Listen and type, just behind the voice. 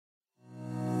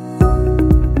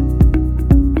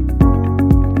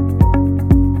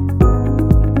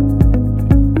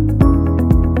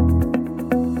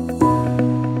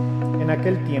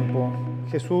aquel tiempo,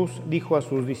 Jesús dijo a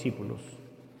sus discípulos: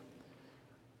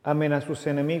 amen a sus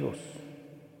enemigos,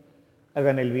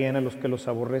 hagan el bien a los que los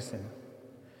aborrecen,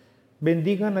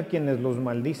 bendigan a quienes los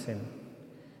maldicen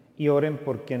y oren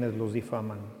por quienes los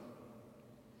difaman.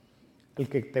 Al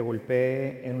que te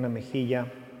golpee en una mejilla,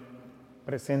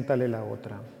 preséntale la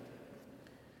otra.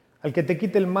 Al que te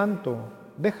quite el manto,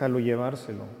 déjalo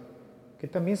llevárselo, que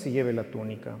también se lleve la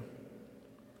túnica.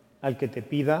 Al que te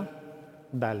pida,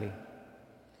 dale.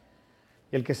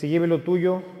 Y al que se lleve lo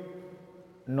tuyo,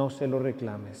 no se lo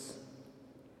reclames.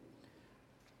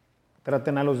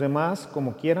 Traten a los demás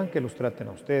como quieran que los traten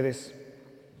a ustedes,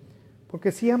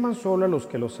 porque si aman solo a los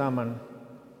que los aman,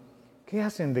 ¿qué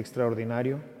hacen de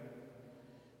extraordinario?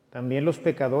 También los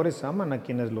pecadores aman a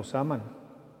quienes los aman.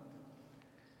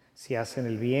 Si hacen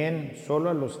el bien solo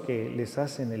a los que les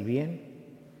hacen el bien,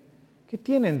 ¿qué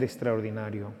tienen de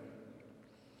extraordinario?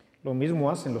 Lo mismo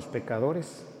hacen los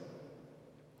pecadores.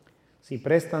 Si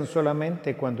prestan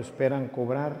solamente cuando esperan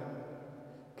cobrar,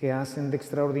 ¿qué hacen de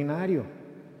extraordinario?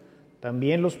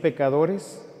 También los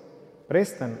pecadores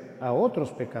prestan a otros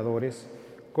pecadores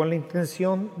con la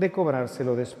intención de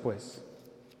cobrárselo después.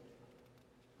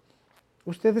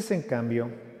 Ustedes, en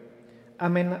cambio,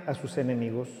 amen a sus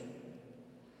enemigos,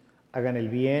 hagan el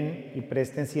bien y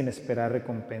presten sin esperar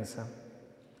recompensa.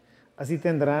 Así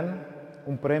tendrán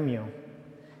un premio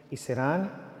y serán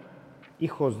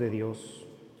hijos de Dios,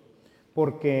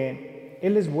 porque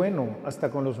Él es bueno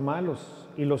hasta con los malos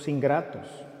y los ingratos.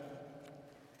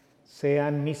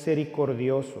 Sean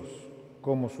misericordiosos,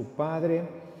 como su Padre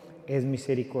es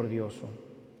misericordioso.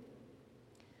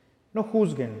 No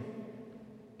juzguen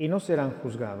y no serán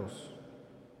juzgados.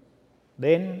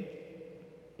 Den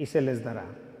y se les dará.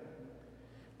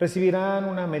 Recibirán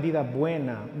una medida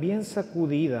buena, bien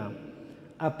sacudida,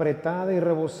 apretada y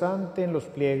rebosante en los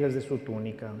pliegues de su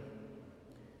túnica.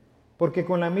 Porque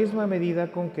con la misma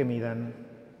medida con que midan,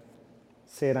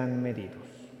 serán medidos.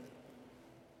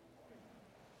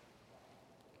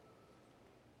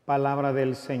 Palabra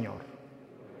del Señor.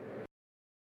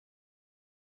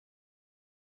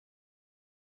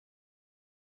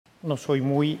 No soy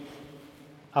muy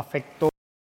afecto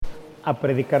a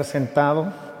predicar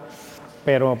sentado,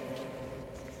 pero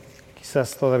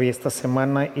quizás todavía esta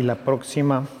semana y la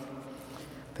próxima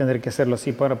tendré que hacerlo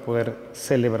así para poder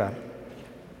celebrar.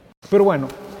 Pero bueno,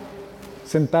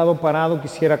 sentado, parado,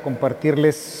 quisiera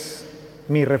compartirles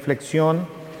mi reflexión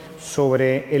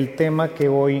sobre el tema que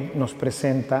hoy nos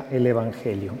presenta el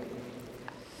Evangelio.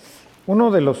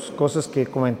 Una de las cosas que he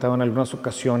comentado en algunas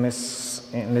ocasiones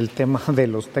en el tema de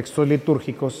los textos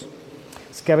litúrgicos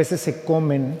es que a veces se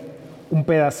comen un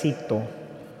pedacito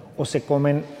o se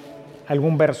comen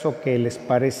algún verso que les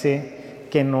parece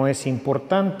que no es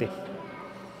importante.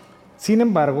 Sin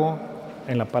embargo,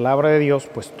 en la palabra de Dios,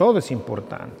 pues todo es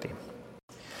importante.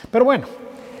 Pero bueno,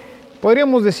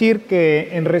 podríamos decir que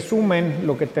en resumen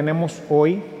lo que tenemos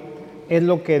hoy es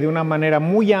lo que de una manera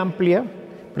muy amplia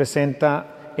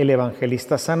presenta el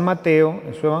evangelista San Mateo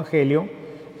en su evangelio,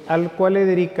 al cual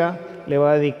le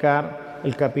va a dedicar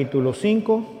el capítulo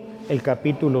 5, el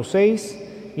capítulo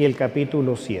 6 y el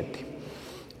capítulo 7.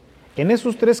 En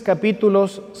esos 3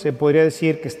 capítulos se podría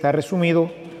decir que está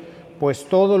resumido pues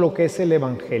todo lo que es el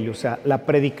evangelio, o sea, la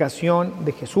predicación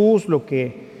de Jesús, lo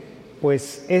que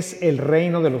pues es el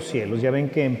reino de los cielos. Ya ven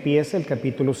que empieza el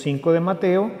capítulo 5 de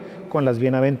Mateo con las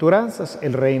bienaventuranzas,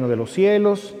 el reino de los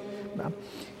cielos, ¿verdad?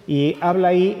 Y habla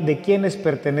ahí de quienes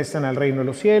pertenecen al reino de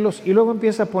los cielos y luego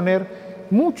empieza a poner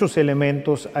muchos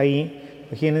elementos ahí.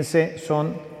 Imagínense,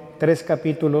 son 3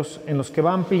 capítulos en los que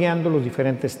va ampliando los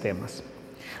diferentes temas.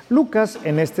 Lucas,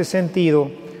 en este sentido,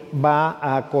 va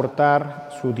a acortar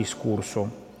su discurso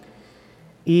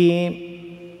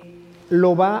y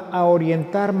lo va a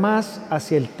orientar más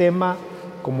hacia el tema,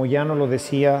 como ya nos lo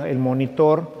decía el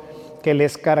monitor, que le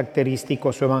es característico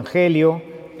a su evangelio,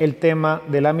 el tema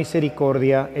de la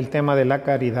misericordia, el tema de la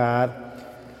caridad.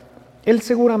 Él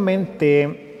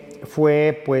seguramente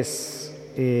fue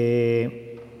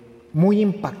muy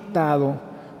impactado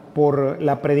por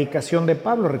la predicación de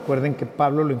Pablo. Recuerden que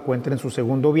Pablo lo encuentra en su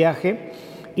segundo viaje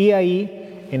y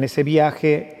ahí, en ese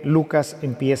viaje, Lucas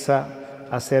empieza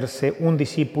a hacerse un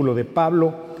discípulo de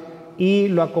Pablo y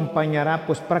lo acompañará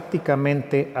pues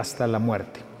prácticamente hasta la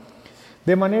muerte.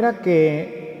 De manera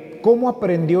que, ¿cómo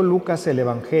aprendió Lucas el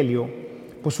Evangelio?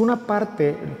 Pues una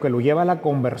parte que lo lleva a la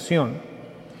conversión,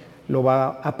 lo va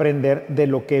a aprender de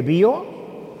lo que vio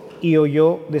y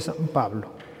oyó de San Pablo.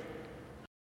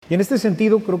 Y en este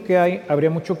sentido creo que habría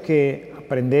mucho que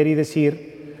aprender y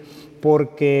decir,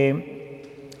 porque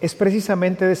es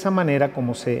precisamente de esa manera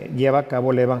como se lleva a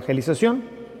cabo la evangelización,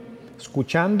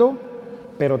 escuchando,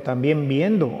 pero también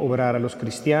viendo obrar a los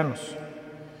cristianos.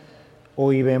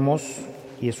 Hoy vemos,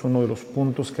 y es uno de los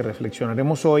puntos que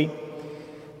reflexionaremos hoy,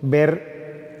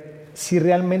 ver si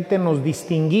realmente nos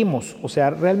distinguimos. O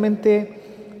sea,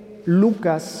 realmente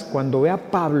Lucas, cuando ve a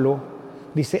Pablo,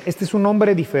 dice, este es un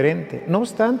hombre diferente. No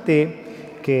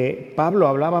obstante que Pablo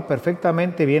hablaba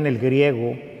perfectamente bien el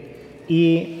griego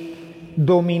y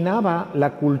dominaba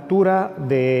la cultura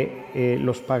de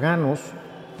los paganos,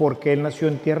 porque él nació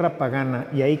en tierra pagana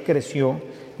y ahí creció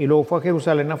y luego fue a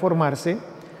Jerusalén a formarse.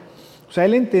 O sea,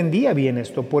 él entendía bien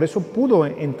esto, por eso pudo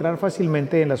entrar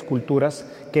fácilmente en las culturas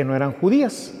que no eran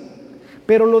judías.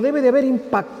 Pero lo debe de haber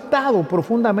impactado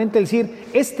profundamente el decir,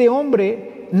 este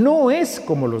hombre no es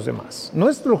como los demás, no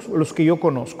es los que yo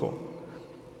conozco.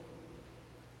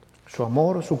 Su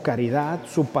amor, su caridad,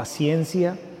 su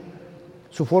paciencia,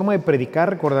 su forma de predicar.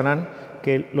 Recordarán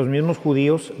que los mismos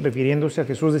judíos, refiriéndose a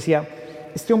Jesús, decía,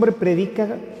 este hombre predica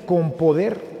con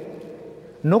poder,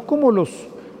 no como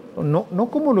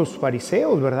los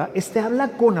fariseos, ¿verdad? Este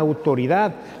habla con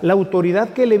autoridad, la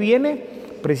autoridad que le viene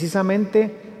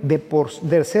precisamente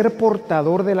de ser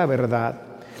portador de la verdad,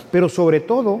 pero sobre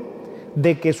todo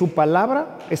de que su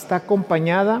palabra está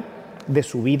acompañada de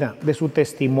su vida, de su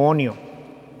testimonio.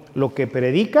 Lo que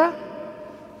predica,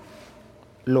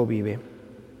 lo vive.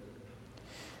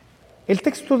 El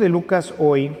texto de Lucas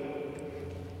hoy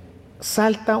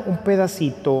salta un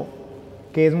pedacito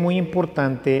que es muy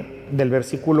importante del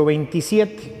versículo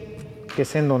 27, que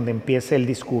es en donde empieza el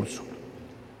discurso.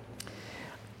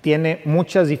 Tiene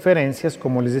muchas diferencias,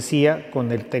 como les decía,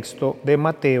 con el texto de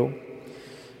Mateo,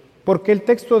 porque el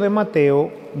texto de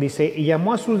Mateo dice, y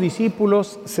llamó a sus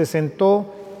discípulos, se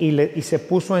sentó y se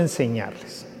puso a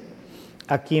enseñarles.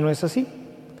 Aquí no es así.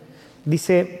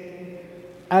 Dice,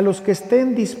 a los que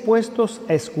estén dispuestos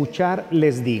a escuchar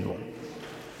les digo.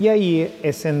 Y ahí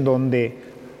es en donde,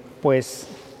 pues,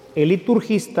 el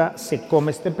liturgista se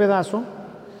come este pedazo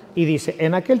y dice,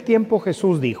 en aquel tiempo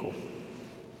Jesús dijo.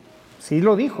 Sí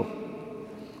lo dijo,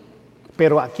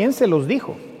 pero ¿a quién se los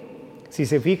dijo? Si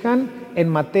se fijan, en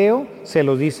Mateo se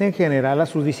los dice en general a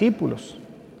sus discípulos.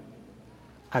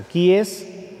 Aquí es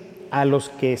a los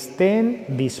que estén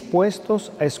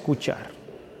dispuestos a escuchar.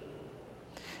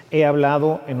 He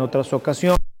hablado en otras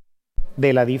ocasiones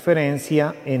de la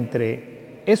diferencia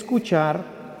entre escuchar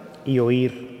y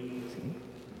oír.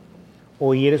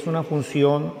 Oír es una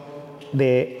función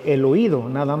del oído,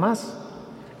 nada más.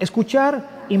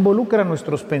 Escuchar involucra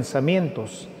nuestros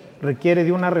pensamientos, requiere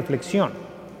de una reflexión.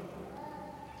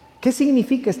 ¿Qué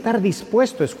significa estar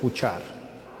dispuesto a escuchar?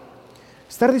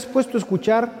 Estar dispuesto a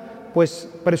escuchar, pues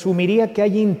presumiría que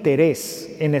hay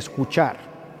interés en escuchar.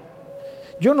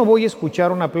 Yo no voy a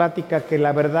escuchar una plática que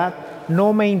la verdad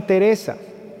no me interesa.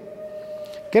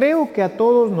 Creo que a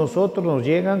todos nosotros nos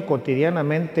llegan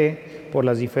cotidianamente por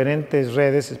las diferentes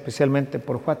redes, especialmente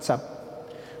por WhatsApp,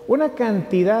 una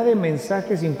cantidad de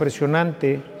mensajes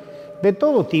impresionante de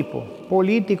todo tipo,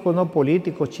 políticos, no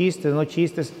políticos, chistes, no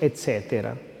chistes,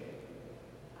 etcétera.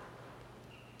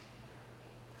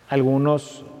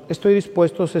 Algunos estoy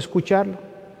dispuesto a escucharlo,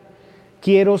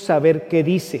 quiero saber qué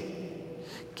dice,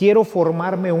 quiero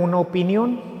formarme una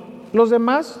opinión. Los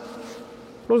demás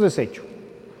los desecho,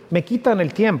 me quitan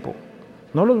el tiempo,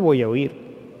 no los voy a oír.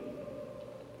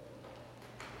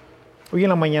 Hoy en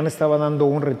la mañana estaba dando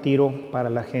un retiro para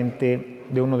la gente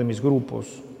de uno de mis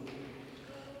grupos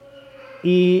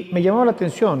y me llamaba la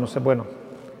atención,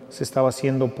 se estaba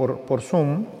haciendo por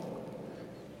Zoom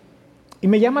y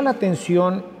me llama la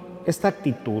atención esta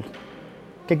actitud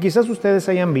que quizás ustedes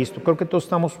hayan visto, creo que todos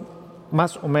estamos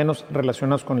más o menos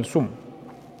relacionados con el Zoom.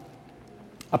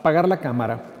 Apagar la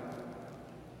cámara.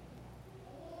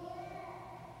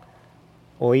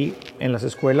 Hoy en las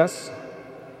escuelas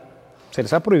se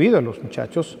les ha prohibido a los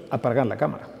muchachos apagar la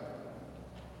cámara.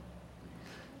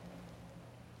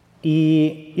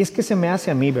 Y es que se me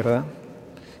hace a mí, ¿verdad?,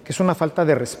 que es una falta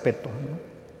de respeto, ¿no?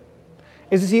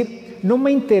 Es decir, no me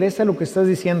interesa lo que estás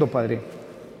diciendo, padre.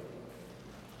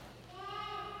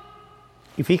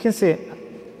 Y fíjense,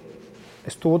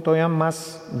 estuvo todavía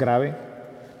más grave,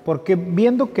 porque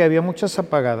viendo que había muchas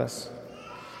apagadas,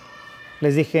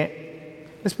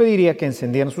 les pediría que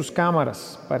encendieran sus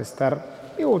cámaras para estar,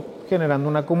 generando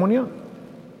una comunión.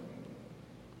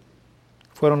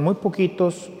 Fueron muy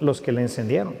poquitos los que la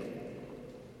encendieron.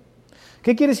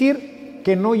 ¿Qué quiere decir?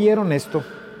 Que no oyeron esto.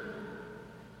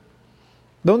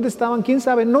 ¿Dónde estaban? ¿Quién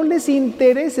sabe? No les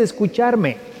interesa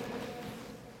escucharme.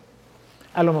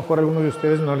 A lo mejor a algunos de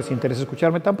ustedes no les interesa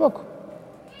escucharme tampoco.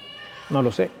 No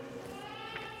lo sé.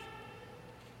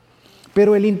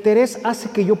 Pero el interés hace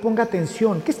que yo ponga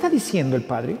atención. ¿Qué está diciendo el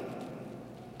Padre?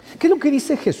 ¿Qué es lo que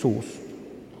dice Jesús?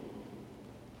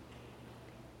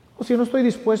 si no estoy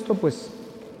dispuesto, pues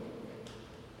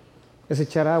es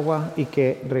echar agua y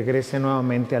que regrese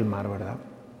nuevamente al mar, ¿verdad?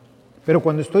 Pero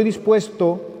cuando estoy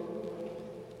dispuesto,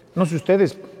 no sé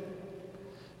ustedes,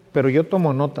 pero yo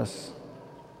tomo notas.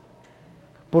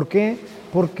 ¿Por qué?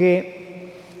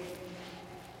 Porque,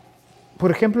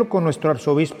 por ejemplo, con nuestro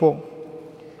arzobispo,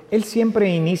 él siempre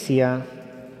iniciaba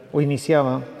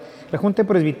la Junta de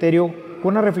Presbiterio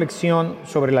con una reflexión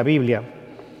sobre la Biblia.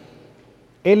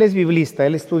 Él es biblista,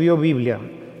 él estudió Biblia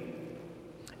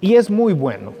y es muy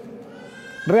bueno,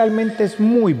 realmente es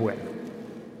muy bueno.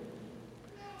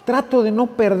 Trato de no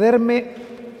perderme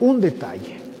un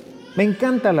detalle. Me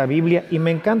encanta la Biblia y me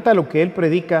encanta lo que él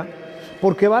predica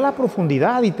porque va a la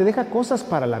profundidad y te deja cosas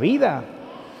para la vida,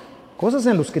 cosas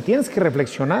en las que tienes que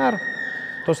reflexionar.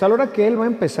 Entonces, a la hora que él va a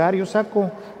empezar, yo saco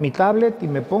mi tablet y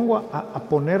me pongo a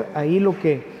poner ahí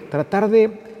tratar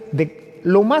de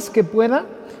lo más que pueda,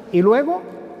 y luego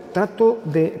trato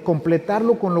de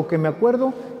completarlo con lo que me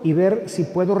acuerdo y ver si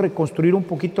puedo reconstruir un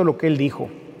poquito lo que él dijo,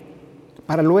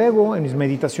 para luego en mis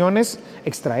meditaciones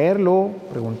extraerlo,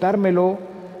 preguntármelo,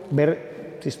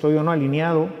 ver si estoy o no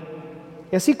alineado.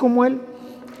 Y así como él,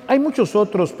 hay muchos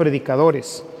otros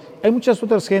predicadores, hay muchas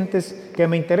otras gentes que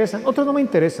me interesan, otras no me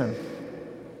interesan,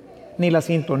 ni las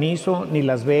sintonizo, ni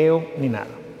las veo, ni nada.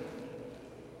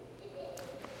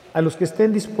 A los que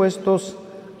estén dispuestos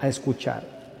a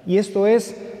escuchar. Y esto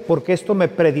es porque esto me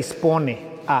predispone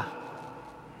a.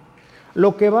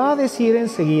 Lo que va a decir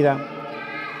enseguida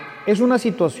es una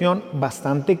situación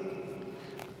bastante,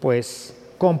 pues,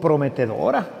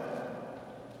 comprometedora.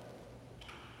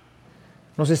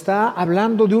 Nos está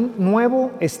hablando de un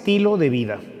nuevo estilo de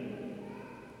vida.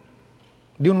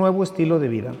 De un nuevo estilo de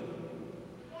vida.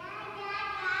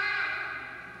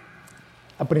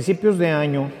 A principios de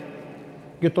año,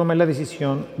 yo tomé la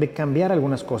decisión de cambiar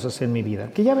algunas cosas en mi vida,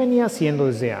 que ya venía haciendo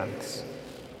desde antes.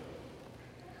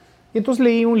 Y entonces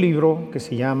leí un libro que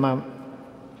se llama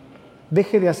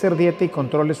Deje de hacer dieta y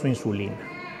controle su insulina.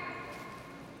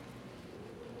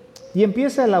 Y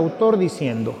empieza el autor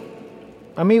diciendo,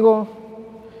 amigo,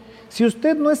 si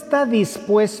usted no está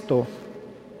dispuesto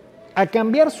a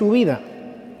cambiar su vida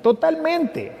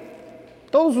totalmente,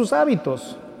 todos sus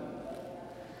hábitos,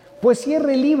 pues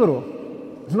cierre el libro,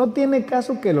 no tiene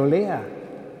caso que lo lea.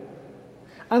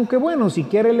 Aunque bueno, si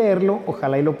quiere leerlo,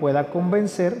 ojalá y lo pueda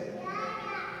convencer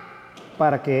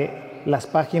para que las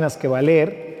páginas que va a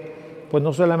leer, pues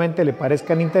no solamente le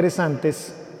parezcan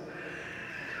interesantes,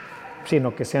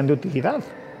 sino que sean de utilidad.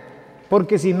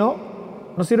 Porque si no,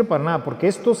 no sirve para nada, porque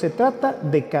esto se trata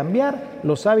de cambiar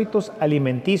los hábitos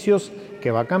alimenticios,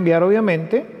 que va a cambiar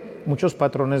obviamente muchos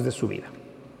patrones de su vida.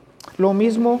 Lo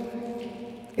mismo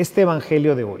este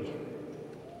evangelio de hoy.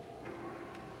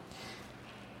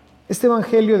 Este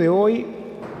evangelio de hoy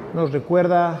nos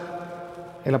recuerda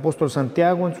el apóstol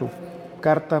Santiago en su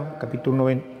carta, capítulo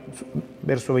 9,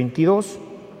 verso 22.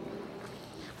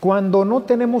 Cuando no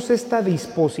tenemos esta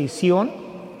disposición,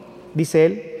 dice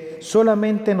él,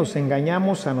 solamente nos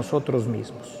engañamos a nosotros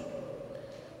mismos.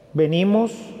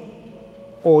 Venimos,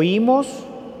 oímos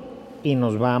y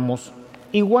nos vamos,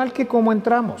 igual que como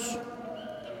entramos.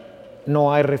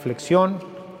 No hay reflexión,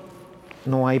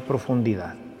 no hay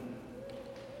profundidad.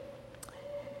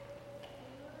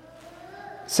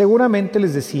 Seguramente,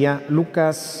 les decía,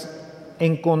 Lucas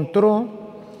encontró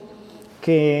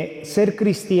que ser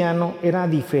cristiano era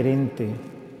diferente.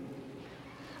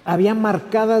 Había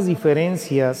marcadas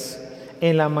diferencias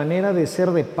en la manera de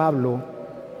ser de Pablo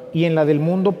y en la del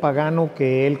mundo pagano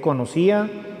que él conocía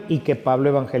y que Pablo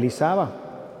evangelizaba.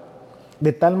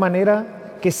 De tal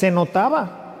manera que se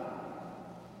notaba.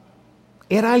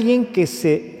 Era alguien que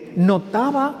se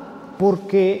notaba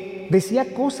porque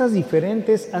decía cosas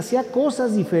diferentes, hacía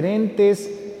cosas diferentes,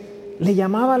 le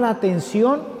llamaba la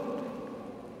atención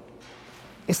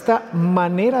esta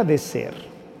manera de ser.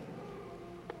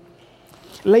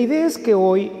 La idea es que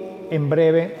hoy, en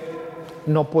breve,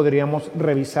 no podríamos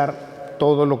revisar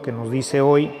todo lo que nos dice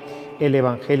hoy el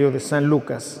Evangelio de San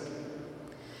Lucas,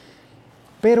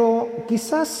 pero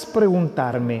quizás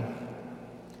preguntarme,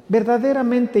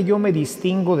 ¿verdaderamente yo me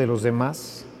distingo de los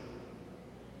demás?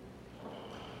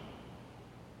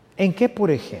 ¿En qué, por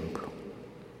ejemplo?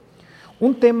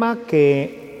 Un tema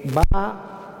que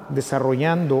va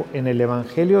desarrollando en el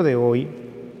Evangelio de hoy,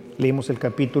 leímos el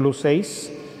capítulo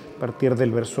 6, a partir del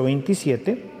verso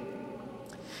 27,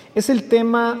 es el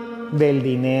tema del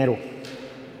dinero.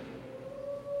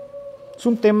 Es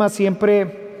un tema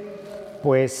siempre,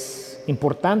 pues,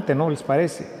 importante, ¿no? ¿Les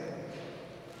parece?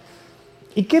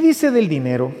 ¿Y qué dice del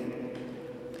dinero?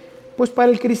 Pues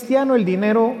para el cristiano el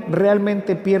dinero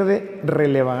realmente pierde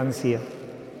relevancia.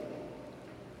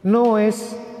 No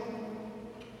es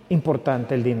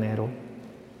importante el dinero.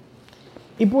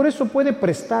 Y por eso puede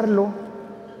prestarlo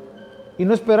y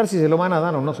no esperar si se lo van a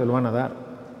dar o no se lo van a dar.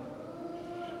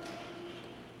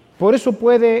 Por eso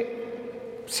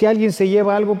puede, si alguien se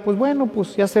lleva algo, pues bueno,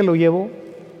 pues ya se lo llevó.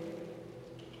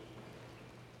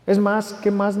 Es más,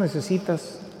 ¿qué más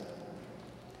necesitas?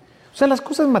 O sea, las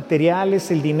cosas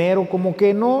materiales, el dinero, como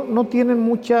que no tienen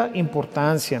mucha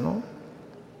importancia, ¿no?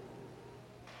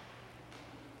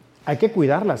 Hay que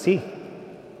cuidarlas, sí,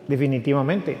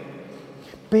 definitivamente.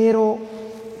 Pero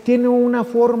tiene una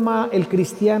forma el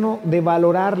cristiano de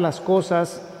valorar las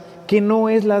cosas que no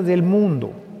es la del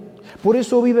mundo. Por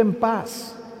eso vive en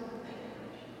paz.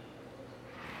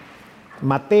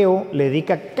 Mateo le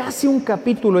dedica casi un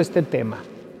capítulo a este tema,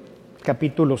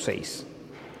 capítulo 6.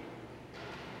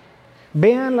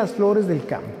 Vean las flores del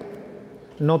campo,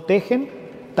 no tejen,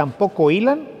 tampoco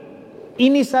hilan, y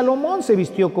ni Salomón se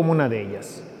vistió como una de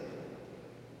ellas.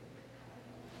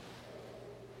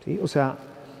 ¿Sí? O sea,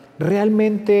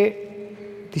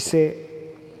 realmente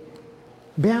dice,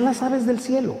 vean las aves del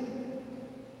cielo,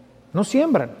 no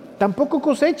siembran, tampoco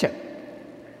cosechan,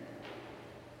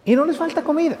 y no les falta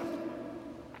comida.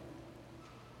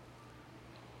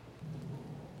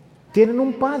 Tienen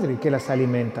un padre que las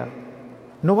alimenta.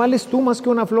 ¿No vales tú más que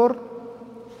una flor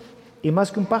y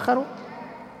más que un pájaro?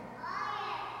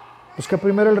 Busca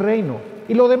primero el reino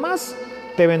y lo demás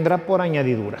te vendrá por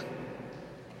añadidura.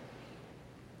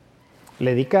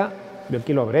 Le dedica, yo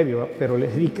aquí lo abrevio, pero le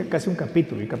dedica casi un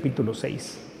capítulo, el capítulo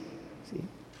 6. ¿Sí?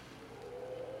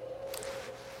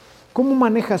 ¿Cómo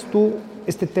manejas tú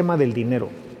este tema del dinero?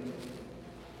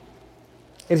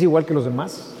 ¿Eres igual que los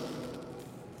demás?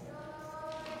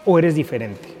 ¿O eres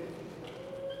diferente?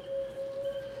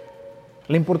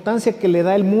 La importancia que le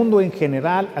da el mundo en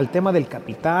general al tema del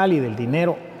capital y del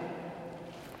dinero,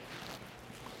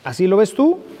 ¿así lo ves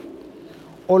tú?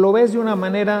 ¿O lo ves de una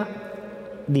manera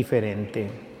diferente?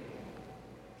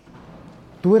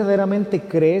 ¿Tú verdaderamente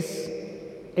crees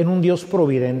en un Dios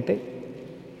providente?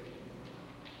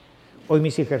 Hoy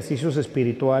mis ejercicios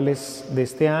espirituales de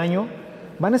este año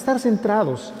van a estar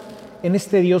centrados en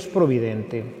este Dios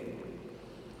providente,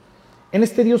 en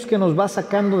este Dios que nos va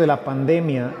sacando de la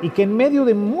pandemia y que en medio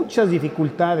de muchas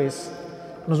dificultades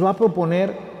nos va a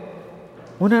proponer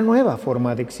una nueva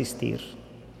forma de existir,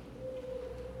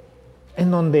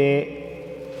 en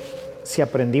donde si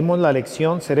aprendimos la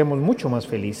lección seremos mucho más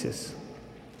felices.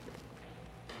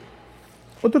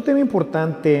 Otro tema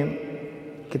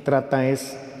importante que trata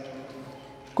es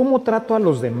 ¿cómo trato a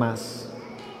los demás?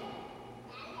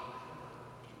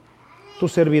 Tu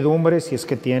servidumbre, si es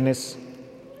que tienes,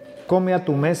 ¿come a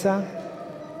tu mesa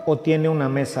o tiene una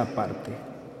mesa aparte?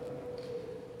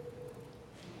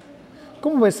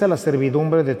 ¿Cómo ves a la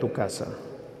servidumbre de tu casa?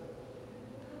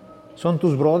 ¿Son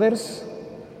tus brothers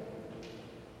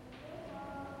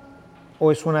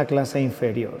o es una clase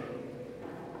inferior?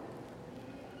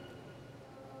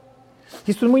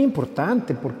 Y esto es muy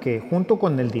importante porque junto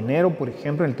con el dinero, por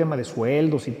ejemplo, en el tema de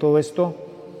sueldos y todo esto,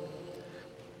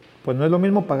 pues no es lo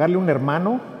mismo pagarle a un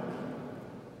hermano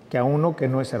que a uno que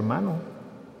no es hermano.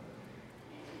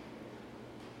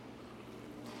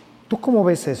 ¿Tú cómo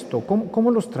ves esto? ¿Cómo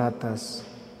los tratas?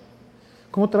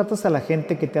 ¿Cómo tratas a la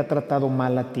gente que te ha tratado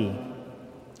mal a ti?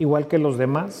 Igual que los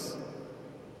demás.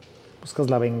 Buscas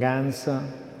la venganza.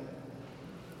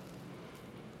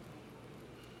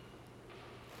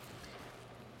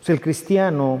 Pues el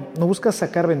cristiano no busca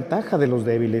sacar ventaja de los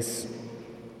débiles.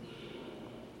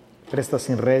 Presta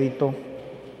sin rédito.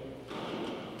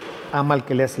 Ama al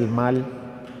que le hace el mal.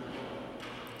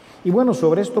 Y bueno,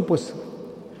 sobre esto pues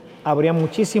habría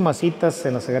muchísimas citas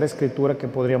en la Sagrada Escritura que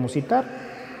podríamos citar.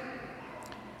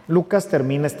 Lucas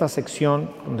termina esta sección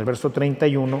con el verso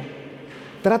 31.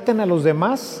 Traten a los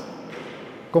demás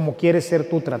como quieres ser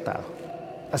tú tratado.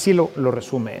 Así lo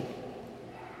resume él.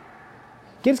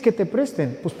 ¿Quieres que te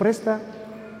presten? Pues presta.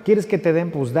 ¿Quieres que te den?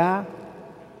 Pues da.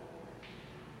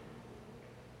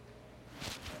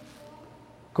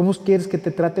 ¿Cómo quieres que te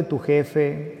trate tu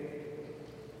jefe?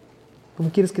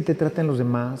 ¿Cómo quieres que te traten los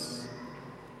demás?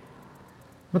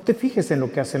 No te fijes en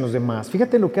lo que hacen los demás,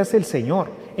 fíjate en lo que hace el Señor,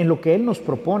 en lo que Él nos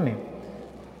propone,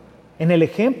 en el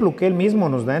ejemplo que Él mismo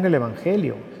nos da en el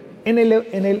Evangelio.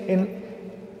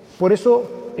 Por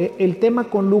eso el tema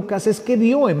con Lucas es que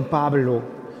vio en Pablo,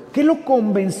 que lo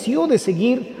convenció de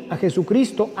seguir a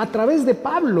Jesucristo a través de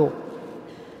Pablo.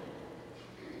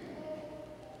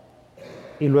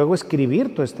 Y luego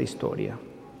escribir toda esta historia.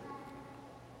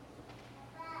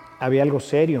 Había algo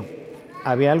serio,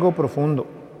 había algo profundo.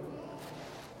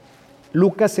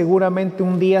 Lucas seguramente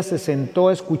un día se sentó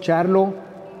a escucharlo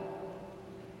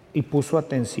y puso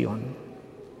atención.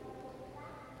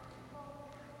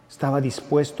 Estaba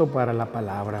dispuesto para la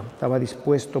palabra, estaba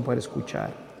dispuesto para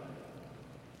escuchar.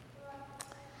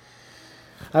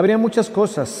 Habría muchas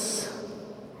cosas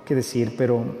que decir,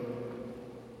 pero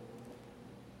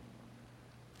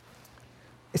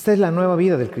esta es la nueva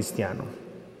vida del cristiano.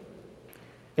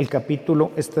 El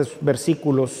capítulo, estos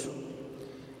versículos,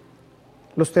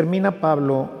 los termina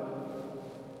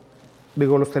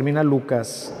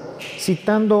Lucas,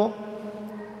 citando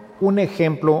un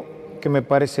ejemplo que me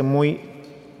parece muy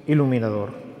iluminador.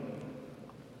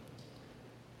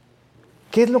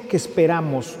 ¿Qué es lo que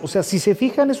esperamos? O sea, si se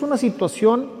fijan, es una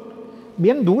situación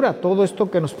bien dura todo esto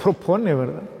que nos propone,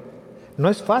 ¿verdad? No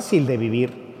es fácil de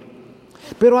vivir.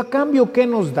 Pero a cambio, ¿qué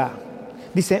nos da?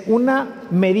 Dice, una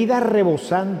medida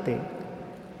rebosante,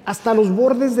 hasta los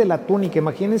bordes de la túnica.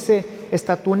 Imagínense,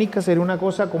 esta túnica sería una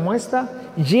cosa como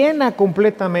esta, llena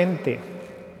completamente,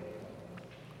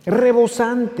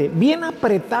 rebosante, bien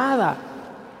apretada.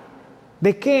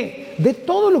 ¿De qué? De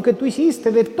todo lo que tú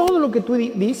hiciste, de todo lo que tú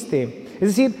diste.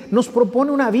 Es decir, nos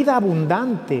propone una vida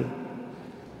abundante.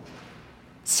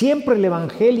 Siempre el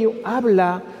Evangelio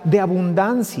habla de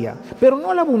abundancia, pero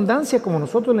no la abundancia como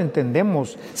nosotros la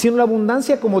entendemos, sino la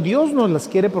abundancia como Dios nos las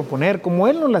quiere proponer, como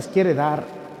Él nos las quiere dar.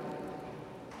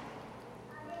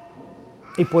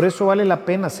 Y por eso vale la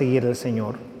pena seguir al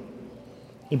Señor.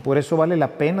 Y por eso vale la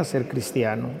pena ser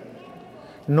cristiano.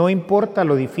 No importa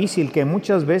lo difícil que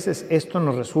muchas veces esto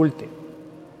nos resulte.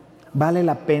 Vale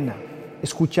la pena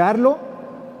escucharlo,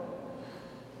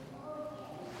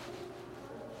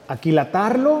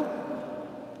 aquilatarlo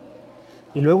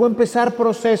y luego empezar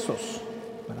procesos,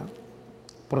 ¿verdad?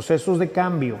 Procesos de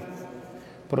cambio,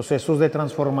 procesos de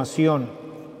transformación.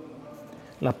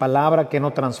 La palabra que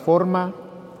no transforma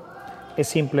es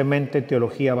simplemente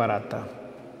teología barata,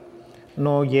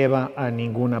 no lleva a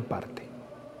ninguna parte.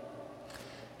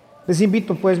 Les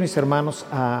invito pues, mis hermanos,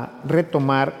 a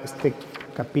retomar este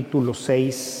capítulo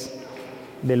 6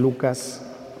 de Lucas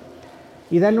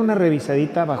y darle una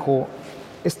revisadita bajo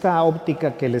esta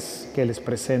óptica que les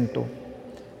presento.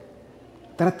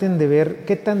 Traten de ver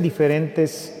qué tan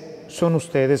diferentes son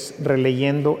ustedes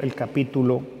releyendo el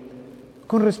capítulo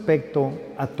con respecto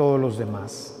a todos los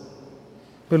demás.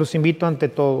 Pero los invito ante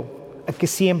todo a que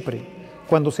siempre,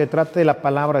 cuando se trate de la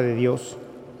palabra de Dios,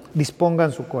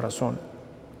 dispongan su corazón.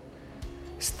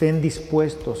 Estén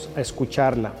dispuestos a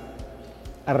escucharla,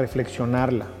 a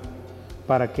reflexionarla,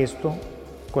 para que esto,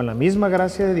 con la misma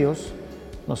gracia de Dios,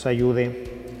 nos ayude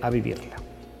a vivirla.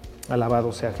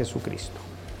 Alabado sea Jesucristo.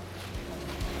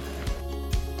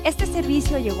 Este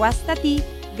servicio llegó hasta ti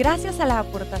gracias a la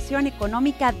aportación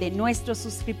económica de nuestros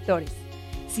suscriptores.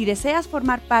 Si deseas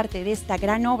formar parte de esta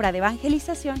gran obra de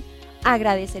evangelización,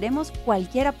 agradeceremos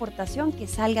cualquier aportación que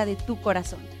salga de tu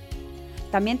corazón.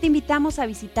 También te invitamos a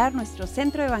visitar nuestro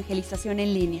centro de evangelización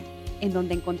en línea, en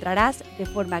donde encontrarás de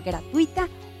forma gratuita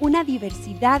una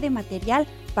diversidad de material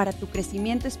para tu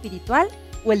crecimiento espiritual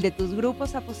o el de tus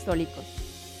grupos apostólicos.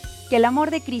 Que el amor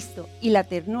de Cristo y la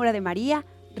ternura de María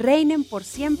reinen por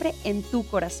siempre en tu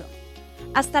corazón.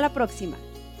 Hasta la próxima.